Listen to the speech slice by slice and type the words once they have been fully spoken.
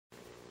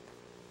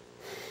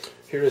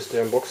Here is the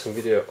unboxing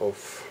video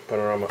of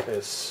Panorama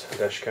S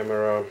dash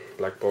camera,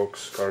 black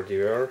box, car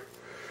DVR.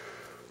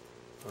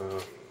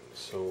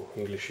 So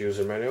English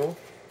user manual.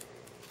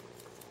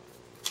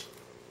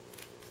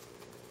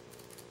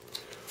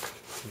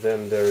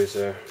 Then there is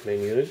a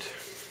main unit.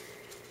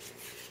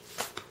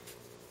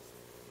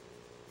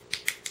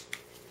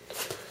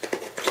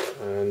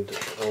 And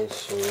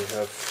also we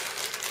have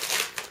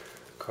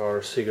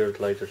car cigarette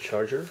lighter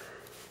charger.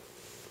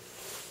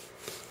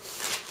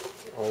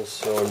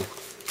 Also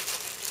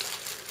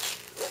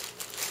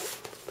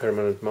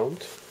permanent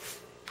mount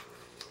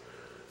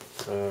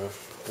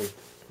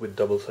with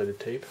double-sided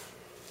tape,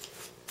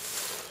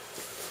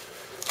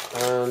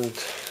 and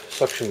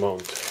suction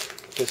mount.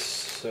 This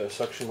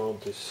suction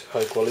mount is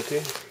high quality.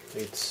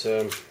 It's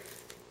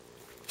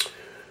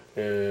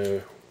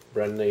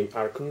brand name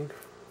Arcon.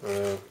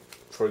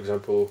 For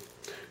example,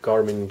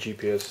 Garmin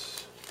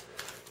GPS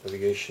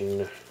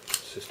navigation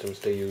systems,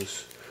 they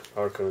use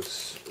Arcon.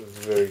 It's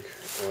very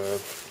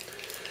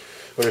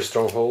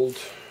strong hold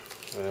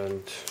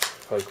and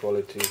high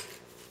quality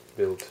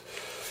build.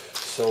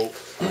 So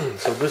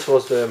this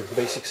was the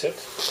basic set,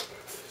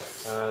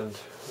 and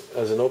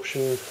as an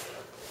option,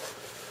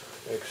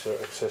 extra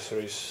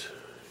accessories,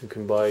 you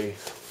can buy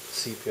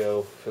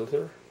CPL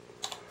filter.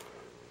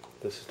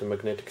 This is the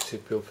magnetic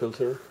CPL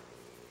filter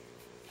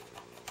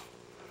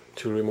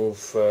to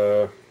remove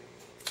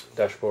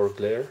dashboard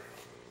glare.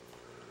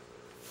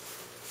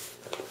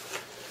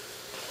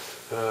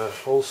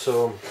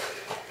 Also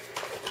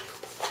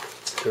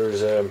there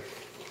is a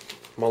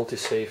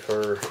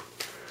multi-safer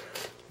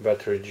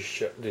battery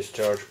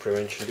discharge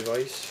prevention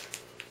device.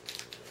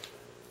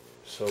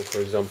 So for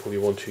example, you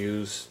want to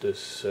use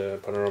this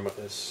Panorama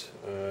S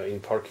in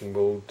parking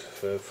mode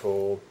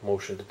for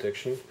motion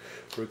detection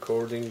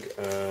recording,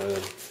 and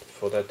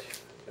for that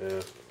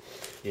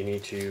you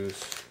need to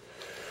use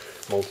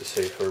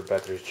multi-safer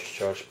battery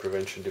discharge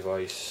prevention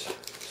device,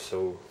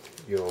 so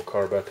your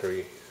car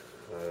battery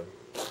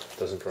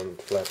doesn't run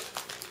flat.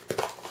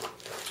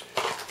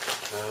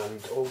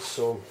 And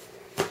also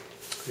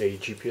a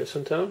GPS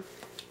antenna.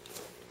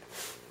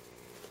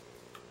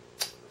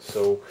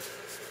 So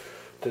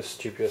this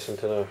GPS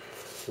antenna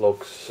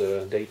logs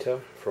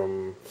data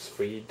from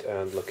speed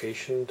and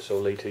location, so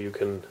later you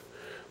can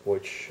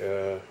watch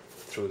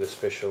through the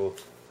special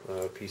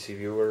PC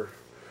viewer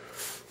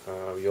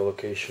your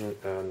location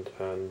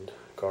and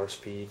car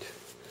speed.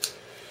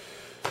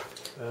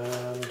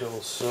 And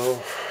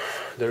also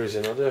there is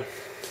another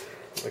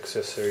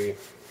accessory,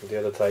 the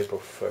other type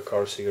of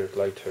car cigarette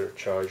lighter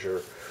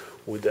charger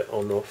with the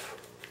on-off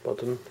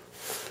button.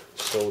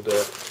 So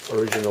the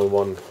original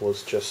one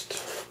was just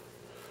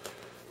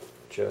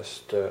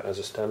as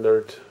a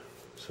standard,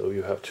 so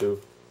you have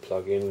to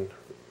plug in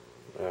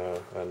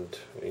and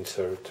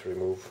insert,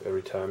 remove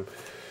every time.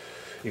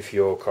 If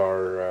your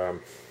car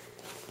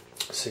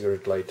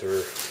cigarette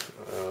lighter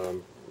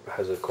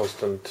has a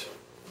constant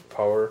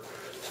power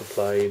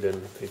supply,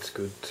 then it's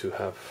good to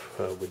have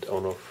with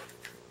on-off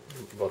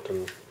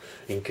button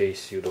in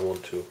case you don't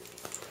want to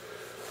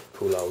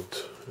pull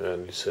out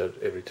and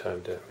insert every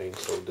time the main.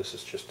 So this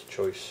is just a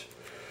choice.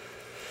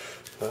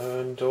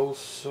 And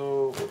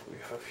also what we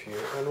have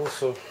here, and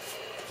also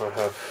I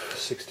have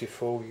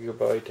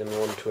 64GB and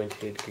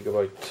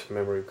 128GB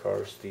memory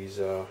cards. These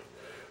are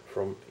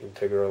from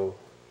Integral,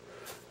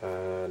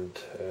 and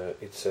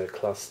it's a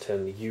class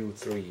 10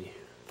 U3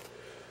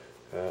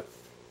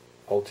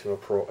 Ultima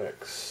Pro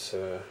X,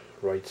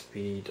 write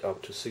speed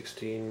up to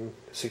 60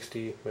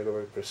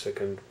 megabytes per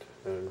second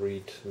and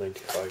read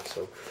 95,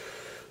 so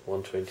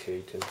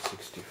 128 and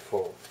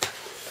 64.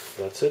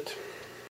 That's it.